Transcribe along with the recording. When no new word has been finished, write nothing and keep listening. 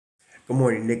Good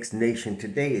morning, Knicks Nation.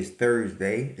 Today is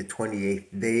Thursday, the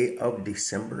 28th day of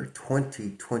December,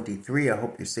 2023. I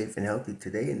hope you're safe and healthy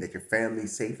today and that your family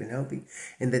is safe and healthy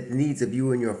and that the needs of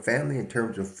you and your family in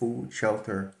terms of food,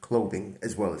 shelter, clothing,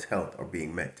 as well as health are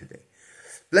being met today.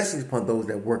 Blessings upon those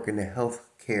that work in the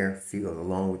healthcare field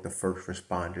along with the first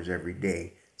responders every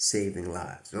day, saving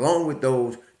lives, along with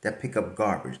those that pick up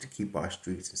garbage to keep our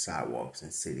streets and sidewalks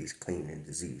and cities clean and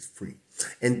disease-free,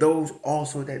 and those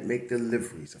also that make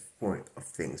deliveries of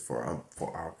things for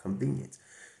our convenience.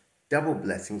 Double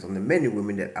blessings on the men and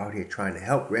women that are out here trying to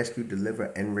help rescue, deliver,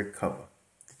 and recover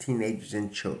the teenagers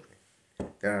and children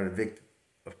that are the victims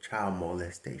of child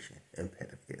molestation and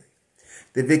pedophilia.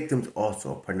 The victims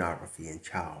also of pornography and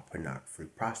child pornography,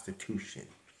 prostitution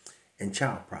and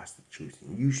child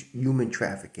prostitution, human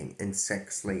trafficking, and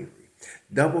sex slavery.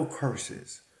 Double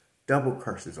curses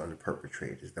on the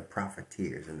perpetrators, the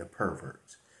profiteers, and the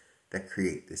perverts that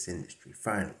create this industry.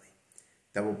 Finally,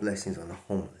 double blessings on the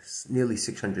homeless. Nearly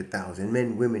 600,000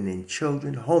 men, women, and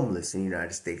children homeless in the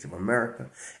United States of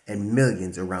America and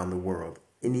millions around the world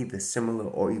in either similar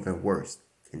or even worse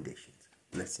conditions.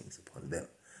 Blessings upon them,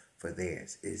 for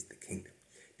theirs is the kingdom.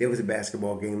 There was a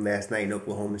basketball game last night in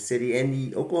Oklahoma City, and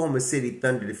the Oklahoma City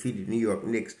Thunder defeated New York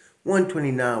Knicks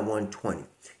 129-120.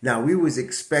 Now, we was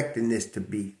expecting this to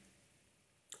be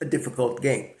a difficult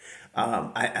game.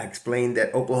 I explained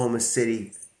that Oklahoma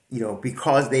City,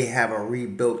 because they have a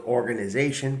rebuilt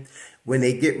organization, when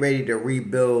they get ready to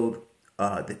rebuild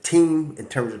the team in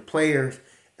terms of players,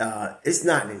 it's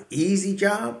not an easy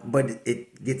job, but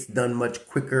it gets done much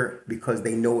quicker because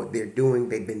they know what they're doing.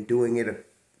 They've been doing it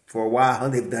for a while.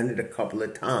 They've done it a couple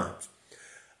of times.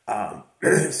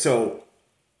 So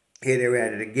here they're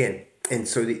at it again. And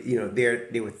so,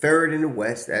 they were third in the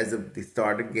West as of the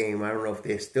start of the game. I don't know if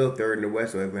they're still third in the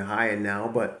West or even higher now,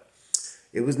 but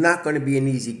it was not going to be an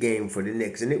easy game for the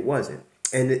Knicks, and it wasn't.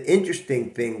 And the interesting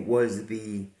thing was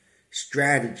the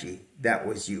strategy that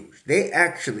was used.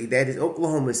 That is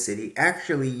Oklahoma City,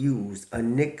 actually used a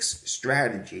Knicks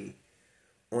strategy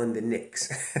on the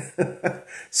Knicks.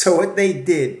 So what they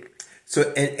did,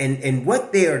 and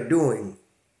what they are doing,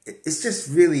 it's just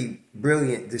really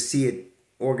brilliant to see an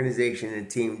organization and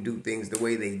team do things the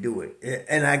way they do it.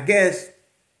 And I guess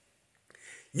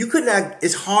you could not,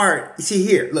 it's hard. You see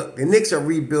here, look, the Knicks are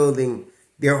rebuilding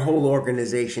their whole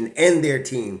organization and their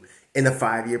team in a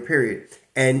 5-year period.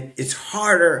 And it's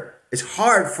hard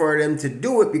for them to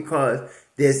do it because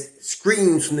there's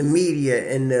screams from the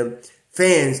media and the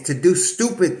fans to do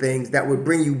stupid things that would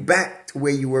bring you back to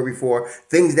where you were before,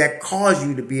 things that cause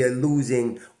you to be a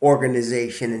losing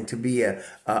organization and to be a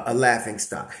laughing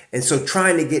stock. And so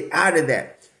trying to get out of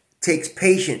that takes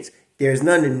patience. There's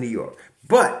none in New York.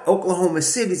 But Oklahoma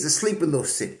City is a sleepy little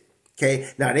city.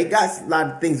 Okay, now they got a lot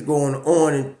of things going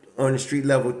on the street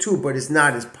level too, but it's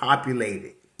not as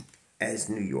populated as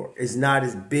New York. It's not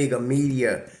as big a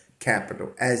media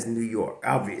capital as New York,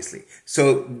 obviously.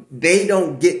 So they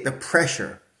don't get the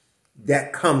pressure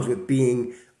that comes with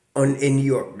being in New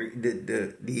York.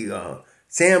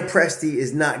 Sam Presti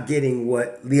is not getting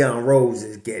what Leon Rose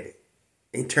is getting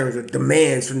in terms of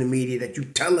demands from the media that you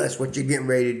tell us what you're getting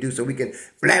ready to do so we can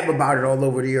blab about it all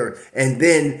over the earth. And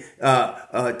then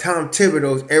Tom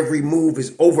Thibodeau's every move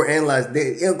is overanalyzed.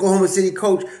 The Oklahoma City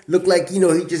coach looked like, he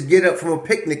just get up from a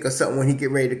picnic or something when he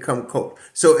get ready to come coach.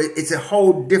 So it's a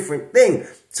whole different thing.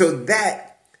 So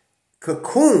that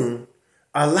cocoon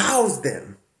allows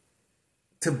them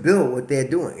to build what they're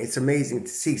doing. It's amazing to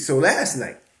see. So last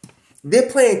night, they're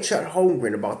playing Chuck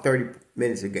Holmgren about 30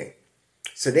 minutes a game.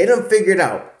 So they done figured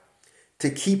out to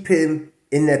keep him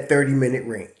in that 30-minute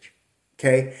range.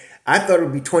 Okay? I thought it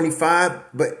would be 25,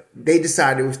 but they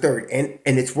decided it was 30, and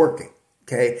it's working.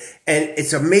 Okay? And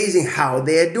it's amazing how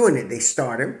they're doing it. They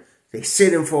start him, they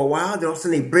sit him for a while, then all of a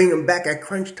sudden they bring him back at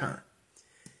crunch time.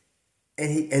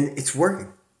 And it's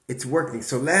working. It's working.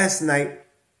 So last night,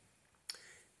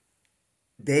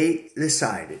 they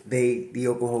decided, the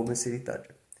Oklahoma City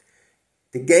Thunder,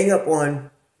 to gang up on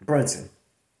Brunson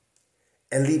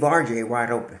and leave RJ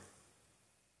wide open.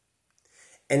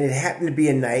 And it happened to be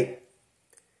a night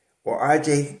where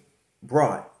RJ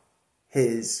brought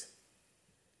his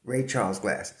Ray Charles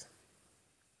glasses.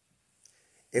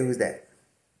 It was that.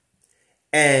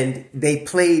 And they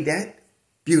played that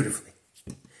beautifully.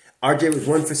 RJ was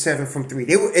 1 for 7 from 3.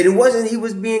 And it wasn't he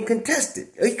was being contested.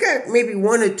 He got maybe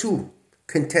 1 or 2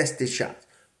 contested shots.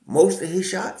 Most of his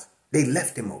shots, they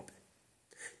left him open.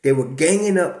 They were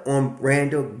ganging up on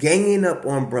Randall, ganging up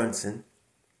on Brunson,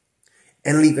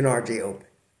 and leaving RJ open.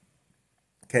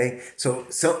 Okay? So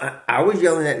I was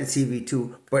yelling at the TV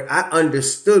too, but I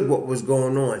understood what was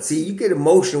going on. See, you get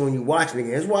emotional when you're watching the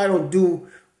game. That's why I don't do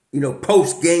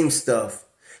post game stuff,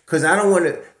 because I don't want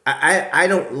to. I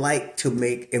don't like to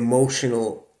make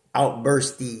emotional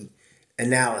outbursty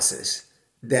analysis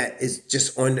that is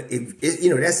just on.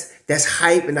 That's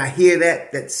hype, and I hear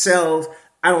that sells.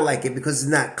 I don't like it because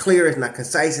it's not clear, it's not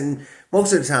concise, and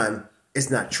most of the time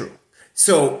it's not true.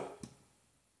 So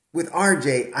with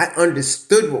RJ, I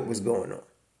understood what was going on.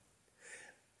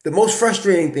 The most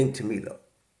frustrating thing to me, though,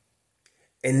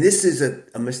 and this is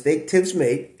a mistake Tibbs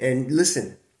made, and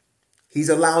listen, he's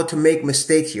allowed to make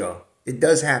mistakes, y'all. It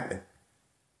does happen.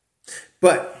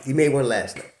 But he made one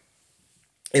last night,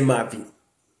 in my view.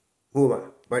 Who am I?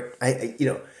 But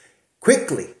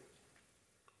quickly,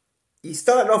 he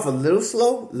started off a little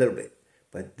slow, a little bit,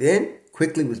 but then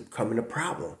quickly was becoming a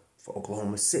problem for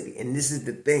Oklahoma City. And this is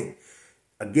the thing.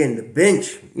 Again, the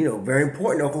bench, very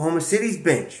important. Oklahoma City's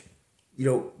bench,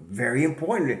 very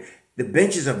important. The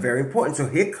benches are very important. So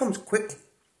here comes quickly.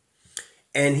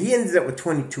 And he ended up with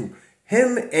 22.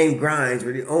 Him and Grimes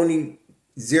were the only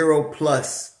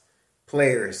 0+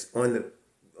 players on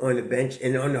the bench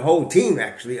and on the whole team,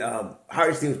 actually.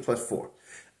 Hartenstein was +4.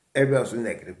 Everybody else was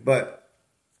negative. But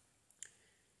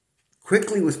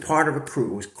Quickly was part of a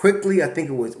crew. It was Quickly, I think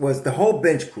it was the whole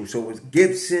bench crew. So it was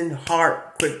Gibson,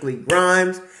 Hart, Quickly,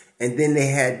 Grimes, and then they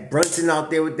had Brunson out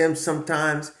there with them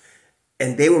sometimes,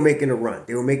 and they were making a run.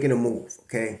 They were making a move,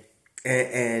 okay?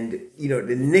 And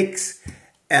the Knicks,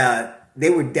 they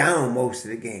were down most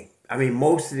of the game. I mean,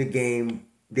 most of the game,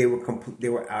 they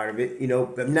were out of it,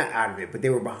 not out of it, but they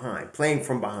were behind, playing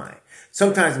from behind.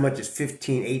 Sometimes as much as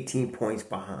 15, 18 points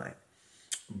behind.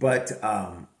 But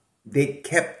they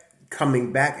kept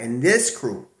coming back, and this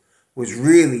crew was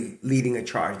really leading a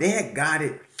charge. They had got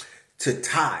it to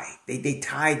tie. They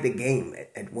tied the game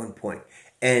at one point.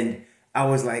 And I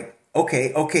was like,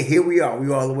 okay, here we are.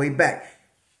 We're all the way back.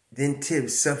 Then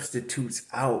Tibbs substitutes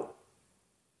out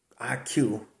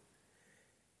IQ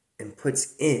and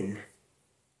puts in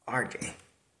RJ.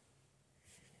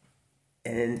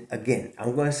 And again,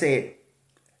 I'm going to say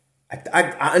it.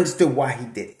 I understood why he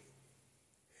did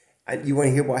it. You want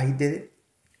to hear why he did it?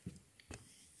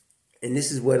 And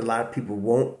this is what a lot of people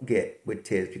won't get with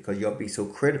Tibbs because y'all be so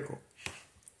critical.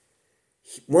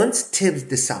 Once Tibbs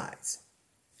decides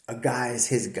a guy is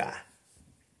his guy,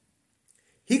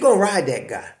 he going to ride that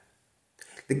guy.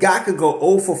 The guy could go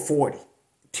 0 for 40.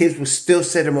 Tibbs will still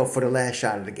set him up for the last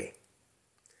shot of the game.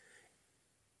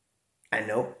 I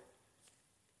know.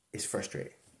 It's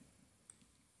frustrating.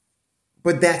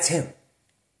 But that's him.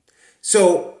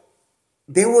 So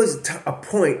there was a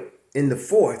point in the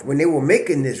fourth when they were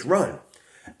making this run.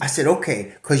 I said,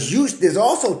 okay, because there's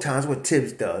also times what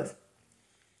Tibbs does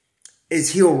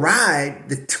is he'll ride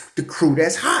the crew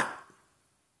that's hot.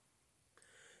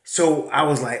 So I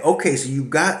was like, okay, so you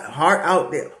got Hart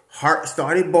out there. Hart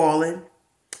started balling,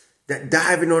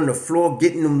 diving on the floor,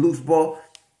 getting them loose ball.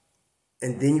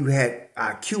 And then you had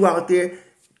Q out there.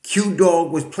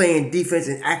 Q-Dog was playing defense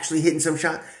and actually hitting some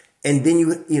shots. And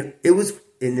then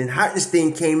and then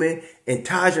Hartenstein came in, and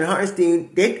Taj and Hartenstein,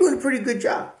 they're doing a pretty good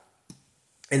job.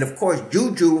 And of course,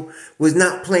 Juju was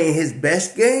not playing his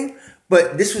best game,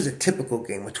 but this was a typical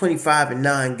game, a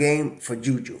 25-9 game for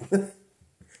Juju.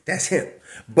 That's him.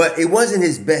 But it wasn't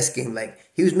his best game. Like,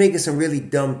 he was making some really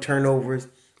dumb turnovers.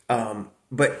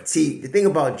 But see, the thing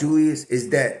about Julius is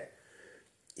that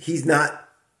he's not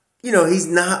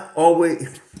always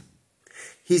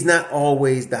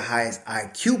the highest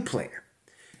IQ player.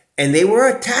 And they were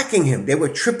attacking him. They were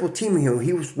triple teaming him.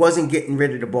 He wasn't getting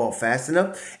rid of the ball fast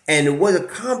enough. And it was a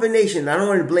combination. I don't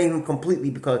want to blame him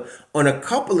completely because on a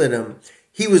couple of them,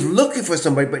 he was looking for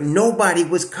somebody, but nobody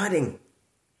was cutting.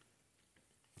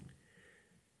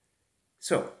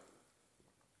 So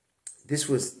this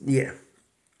was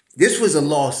a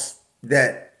loss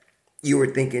that you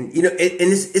were thinking, and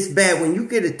it's bad when you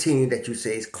get a team that you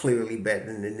say is clearly better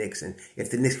than the Knicks. And if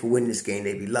the Knicks could win this game,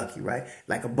 they'd be lucky, right?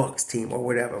 Like a Bucks team or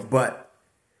whatever. But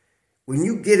when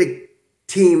you get a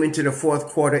team into the fourth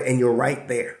quarter and you're right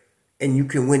there and you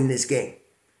can win this game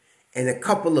and a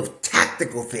couple of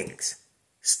tactical things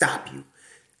stop you,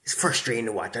 it's frustrating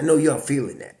to watch. I know y'all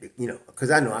feeling that,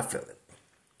 because I know I feel it.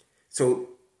 So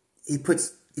he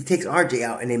takes RJ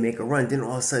out and they make a run. Then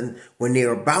all of a sudden, when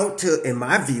they're about to, in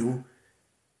my view,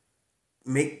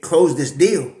 close this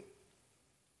deal,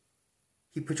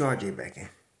 he puts RJ back in.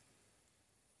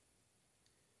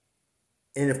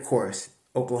 And of course,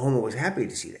 Oklahoma was happy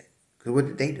to see that. Because what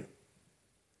did they do?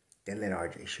 They let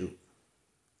RJ shoot.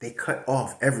 They cut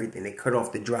off everything. They cut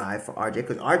off the drive for RJ.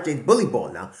 Because RJ's bully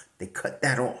ball now. They cut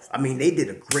that off. I mean, they did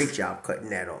a great job cutting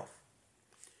that off.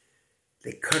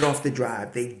 They cut off the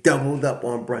drive. They doubled up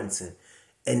on Brunson.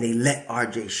 and they let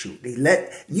RJ shoot.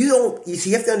 You see,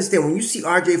 you have to understand, when you see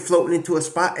RJ floating into a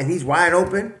spot and he's wide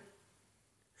open,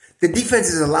 the defense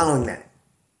is allowing that.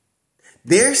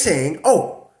 They're saying,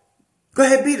 oh, go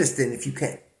ahead, beat us then if you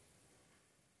can.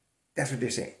 That's what they're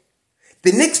saying.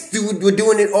 The Knicks were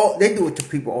doing it all. They do it to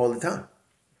people all the time.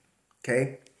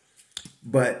 Okay?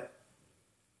 But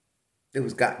it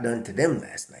was got done to them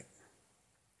last night.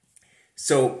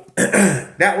 So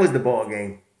that was the ball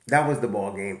game. That was the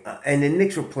ball game. And the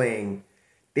Knicks were playing.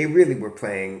 They really were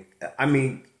playing. I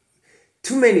mean,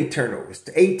 too many turnovers.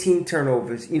 18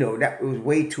 turnovers. You know, that was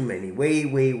way too many. Way,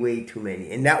 way, way too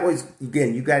many. And that was,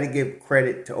 again, you got to give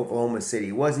credit to Oklahoma City.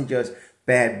 It wasn't just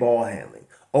bad ball handling.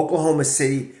 Oklahoma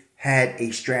City had a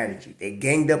strategy. They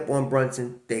ganged up on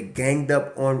Brunson. They ganged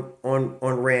up on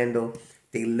Randall.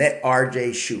 They let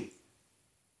RJ shoot.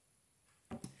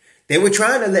 They were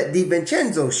trying to let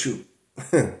DiVincenzo shoot.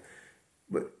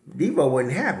 But Devo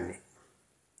wasn't having it.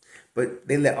 But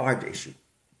they let RJ shoot.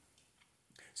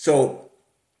 So,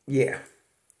 yeah,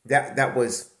 that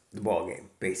was the ball game,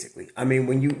 basically. I mean,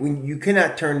 when you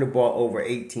cannot turn the ball over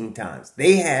 18 times.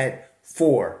 They had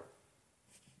four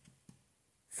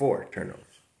turnovers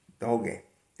the whole game.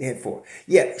 They had 4.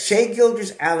 Yeah, Shai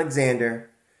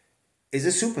Gilgeous-Alexander is a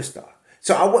superstar.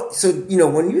 So you know,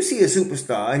 when you see a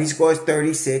superstar and he scores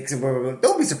 36 and blah, blah, blah,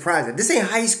 don't be surprised. This ain't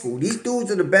high school. These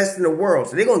dudes are the best in the world.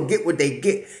 So they're going to get what they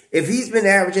get. If he's been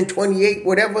averaging 28,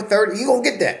 whatever, 30, you're going to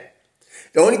get that.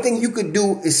 The only thing you could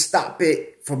do is stop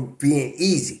it from being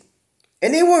easy.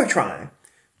 And they were trying.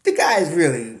 The guy is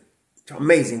really an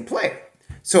amazing player.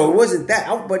 So it wasn't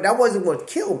that, but that wasn't what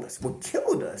killed us. What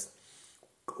killed us,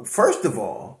 first of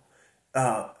all,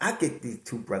 I get these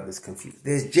two brothers confused.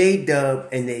 There's J-Dub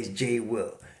and there's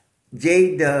J-Will.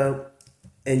 J-Dub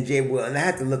and J-Will. And I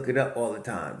have to look it up all the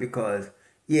time because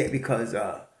I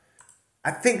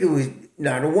think it was,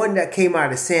 the one that came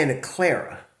out of Santa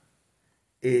Clara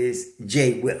is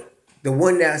J-Will. The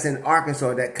one that's in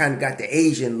Arkansas that kind of got the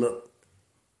Asian look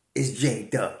is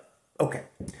J-Dub. Okay.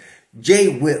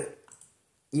 J-Will.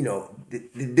 You know,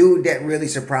 the dude that really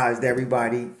surprised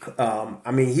everybody.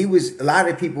 I mean, a lot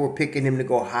of people were picking him to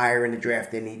go higher in the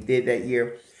draft than he did that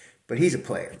year. But he's a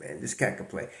player, man. This cat can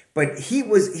play. But he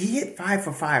hit 5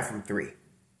 for 5 from 3.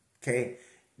 Okay?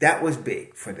 That was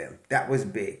big for them. That was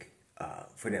big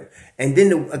for them. And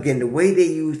then, again, the way they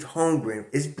used Holmgren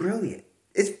is brilliant.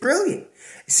 It's brilliant.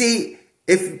 See,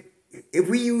 if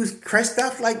we use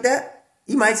Kristoff like that,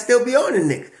 he might still be on the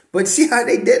Knicks. But see how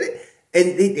they did it?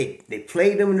 And they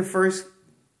played him in the first,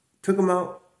 took him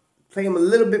out, played him a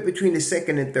little bit between the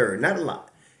second and third, not a lot.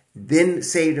 Then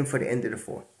saved him for the end of the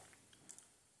fourth.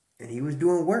 And he was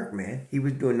doing work, man. He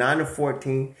was doing 9 of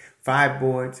 14, 5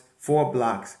 boards, 4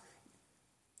 blocks.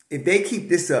 If they keep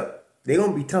this up, they're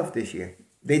going to be tough this year.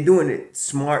 They're doing it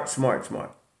smart.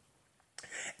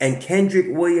 And Kendrick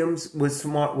Williams was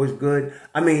smart, was good.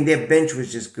 I mean, their bench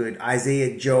was just good.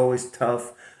 Isaiah Joe is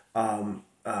tough.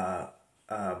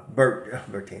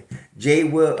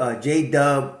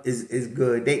 J-Dub is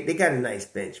good. They got a nice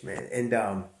bench, man.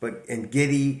 And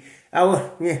Giddy,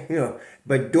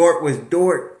 but Dort was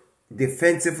Dort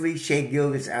defensively. Shai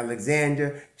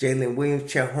Gilgeous-Alexander, Jalen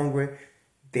Williams, Chet Holmgren.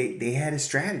 They had a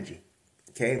strategy.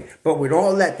 Okay. But with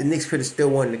all that, the Knicks could have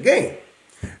still won the game.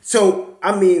 So,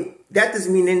 I mean, that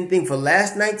doesn't mean anything for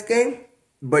last night's game,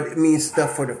 but it means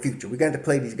stuff for the future. We got to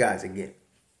play these guys again.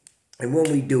 And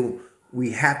when we do,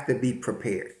 we have to be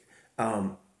prepared.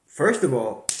 First of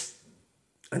all,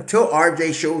 until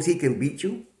RJ shows he can beat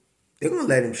you, they're going to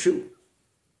let him shoot.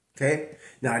 Okay?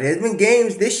 Now, there's been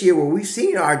games this year where we've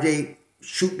seen RJ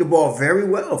shoot the ball very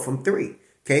well from 3.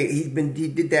 Okay? He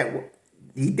did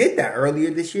that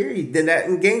earlier this year. He did that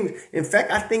in games. In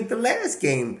fact, I think the last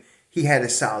game he had a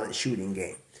solid shooting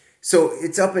game. So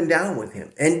it's up and down with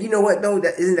him. And you know what, though?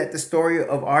 Isn't that the story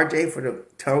of RJ for the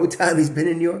whole time he's been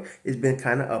in New York? It's been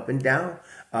kind of up and down.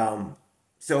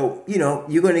 So, you know,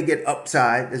 you're going to get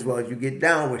upside as well as you get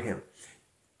down with him.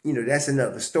 You know, that's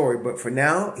another story. But for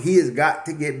now, he has got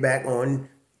to get back on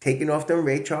taking off them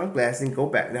Ray Charles glasses and go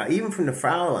back. Now, even from the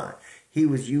foul line, he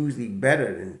was usually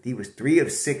better than he was 3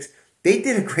 of 6. They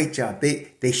did a great job.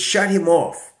 They shut him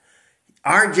off.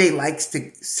 RJ likes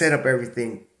to set up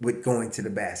everything with going to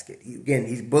the basket.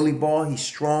 He's bully ball. He's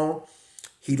strong.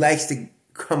 He likes to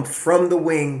come from the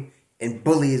wing and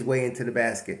bully his way into the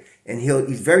basket. And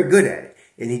he's very good at it.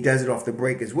 And he does it off the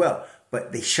break as well.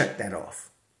 But they shut that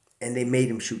off. And they made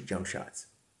him shoot jump shots.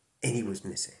 And he was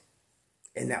missing.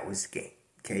 And that was the game.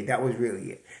 Okay, that was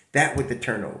really it. That with the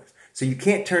turnovers. So you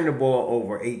can't turn the ball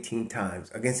over 18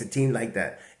 times against a team like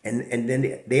that. And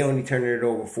then they only turn it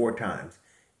over 4 times.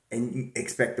 And you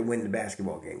expect to win the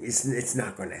basketball game. It's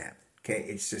not going to happen. Okay,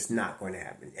 it's just not going to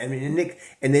happen. I mean,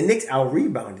 the Knicks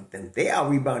out-rebounded them. They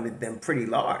out-rebounded them pretty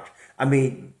large. I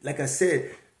mean, like I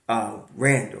said,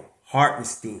 Randall,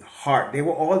 Hartenstein, Hart, they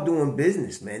were all doing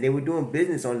business, man. They were doing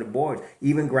business on the boards.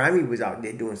 Even Grimy was out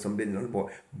there doing some business on the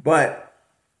board. But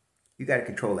you got to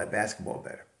control that basketball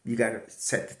better. You got to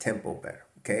set the tempo better,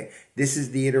 okay? This is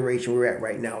the iteration we're at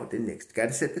right now with the Knicks. You got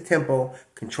to set the tempo,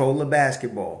 control the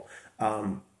basketball.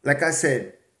 Like I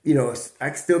said, you know,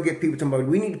 I still get people talking about,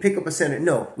 we need to pick up a center.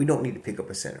 No, we don't need to pick up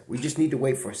a center. We just need to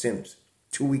wait for Sims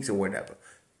 2 weeks or whatever.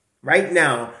 Right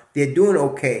now, they're doing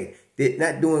okay. They're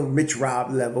not doing Rich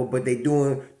Rob level, but they're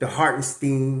doing the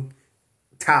Hartenstein,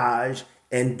 Taj,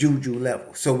 and Juju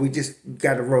level. So we just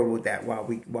got to roll with that while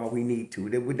we need to.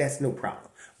 That's no problem.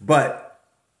 But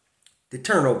the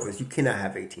turnovers, you cannot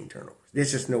have 18 turnovers.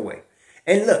 There's just no way.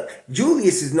 And look,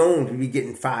 Julius is known to be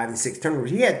getting 5 and 6 turnovers.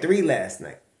 He had 3 last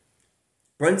night.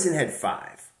 Brunson had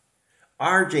 5.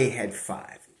 RJ had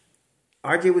 5.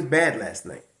 RJ was bad last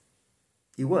night.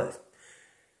 He was.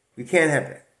 We can't have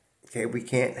that. Okay, we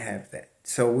can't have that.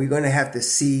 So we're going to have to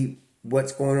see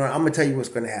what's going on. I'm going to tell you what's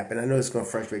going to happen. I know it's going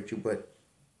to frustrate you, but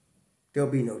there'll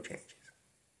be no changes.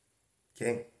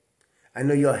 Okay? I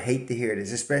know y'all hate to hear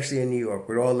this, especially in New York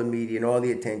with all the media and all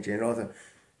the attention and all the...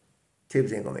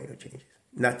 Tibbs ain't going to make no changes.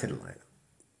 Not to the lineup.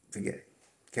 Forget it.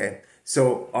 Okay?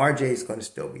 So RJ is going to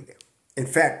still be there. In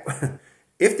fact,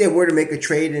 if they were to make a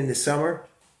trade in the summer,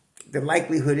 the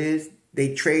likelihood is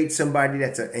they trade somebody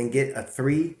and get a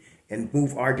 3 and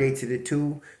move RJ to the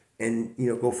 2 and, you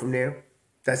know, go from there.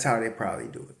 That's how they probably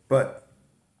do it. But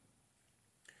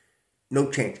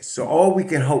no changes. So all we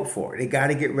can hope for, they got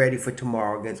to get ready for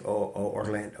tomorrow against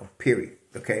Orlando, period.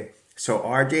 Okay? So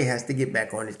RJ has to get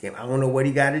back on this game. I don't know what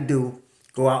he got to do.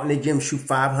 Go out in the gym, shoot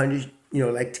 500, you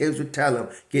know, like Tibbs would tell him.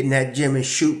 Get in that gym and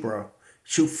shoot, bro.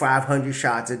 Shoot 500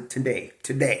 shots today.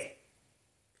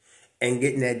 And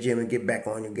get in that gym and get back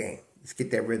on your game. Let's get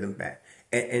that rhythm back.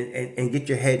 And get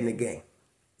your head in the game.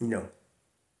 You know.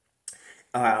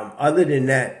 Other than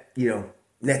that, you know,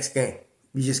 next game.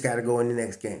 You just got to go in the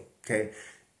next game. Okay?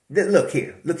 Look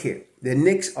here. The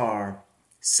Knicks are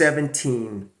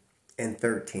 17 and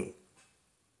 13.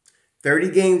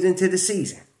 30 games into the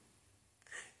season.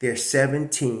 They're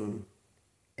 17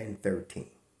 and 13.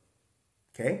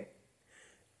 Okay?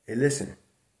 Hey, listen,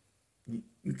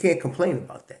 you can't complain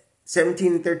about that.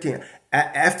 17 and 13.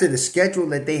 After the schedule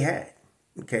that they had,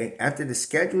 okay,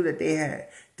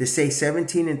 to say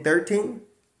 17 and 13,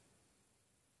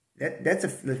 that's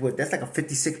like a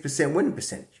 56% winning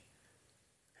percentage.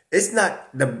 It's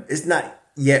not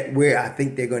yet where I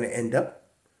think they're going to end up,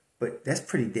 but that's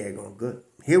pretty daggone good.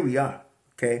 Here we are,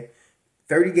 okay,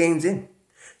 30 games in.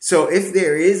 So if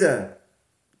there is a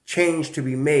change to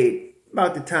be made,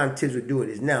 about the time Tibbs would do it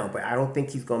is now, but I don't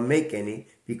think he's going to make any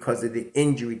because of the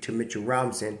injury to Mitchell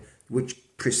Robinson, which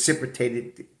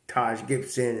precipitated Taj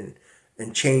Gibson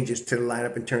and changes to the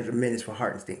lineup in terms of minutes for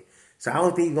Hartenstein. So I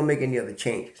don't think he's going to make any other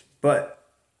changes, but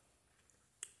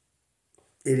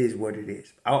it is what it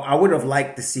is. I would have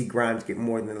liked to see Grimes get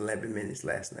more than 11 minutes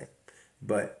last night,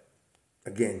 but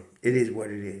again, it is what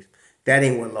it is. That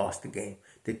ain't what lost the game.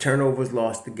 The turnovers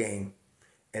lost the game,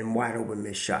 and wide open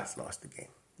missed shots lost the game.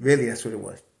 Really, that's what it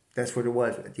was. That's what it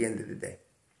was at the end of the day.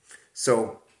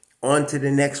 So, on to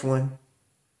the next one.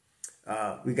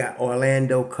 We got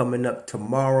Orlando coming up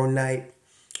tomorrow night.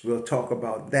 We'll talk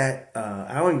about that.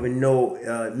 I don't even know.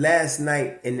 Last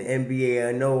night in the NBA,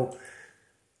 I know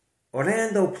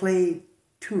Orlando played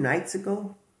 2 nights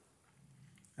ago.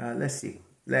 Let's see.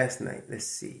 Last night, let's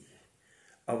see.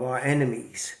 Of our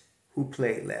enemies, who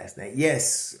played last night?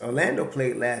 Yes, Orlando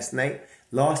played last night.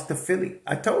 Lost to Philly.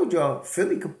 I told y'all,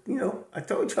 Philly, you know, I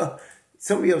told y'all,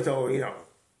 somebody else told, you know,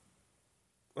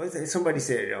 somebody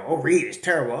said, oh, Reed is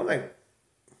terrible. I'm like,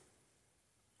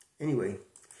 anyway,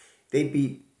 they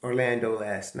beat Orlando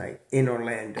last night in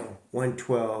Orlando,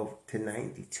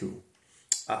 112-92.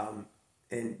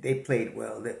 And they played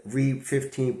well. Reed,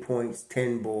 15 points,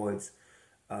 10 boards.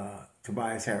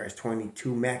 Tobias Harris,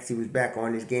 22. Maxey was back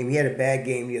on this game. He had a bad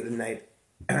game the other night.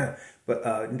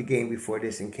 But in the game before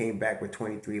this, and came back with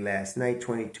 23 last night,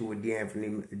 22 with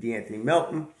DeAnthony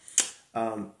Melton.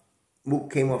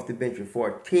 Mook came off the bench with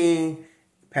 14.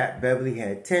 Pat Beverly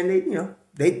had 10.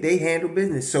 They handled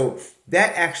business. So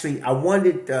that actually, I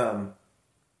wanted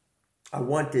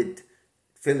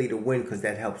Philly to win because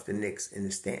that helps the Knicks in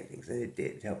the standings, and it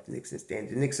did. It helped the Knicks in the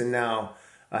standings. The Knicks are now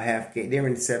a half game. They're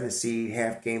in the 7th seed,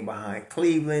 half game behind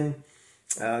Cleveland,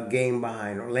 game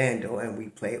behind Orlando, and we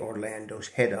play Orlando's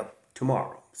head up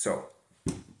tomorrow. So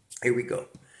here we go.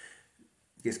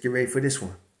 Just get ready for this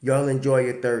one. Y'all enjoy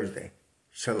your Thursday.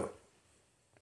 Shalom.